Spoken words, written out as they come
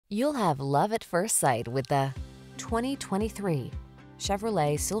You'll have love at first sight with the 2023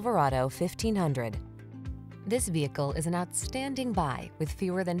 Chevrolet Silverado 1500. This vehicle is an outstanding buy with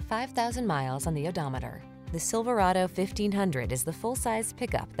fewer than 5,000 miles on the odometer. The Silverado 1500 is the full-size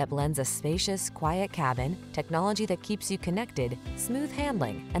pickup that blends a spacious, quiet cabin, technology that keeps you connected, smooth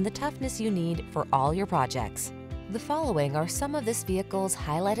handling, and the toughness you need for all your projects. The following are some of this vehicle's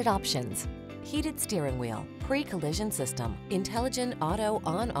highlighted options: heated steering wheel, pre-collision system, intelligent auto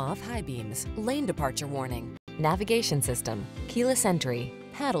on-off high beams, lane departure warning, navigation system, keyless entry,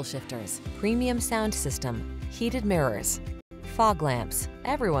 paddle shifters, premium sound system, heated mirrors, fog lamps.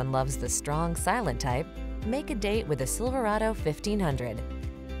 Everyone loves the strong, silent type. Make a date with a Silverado 1500.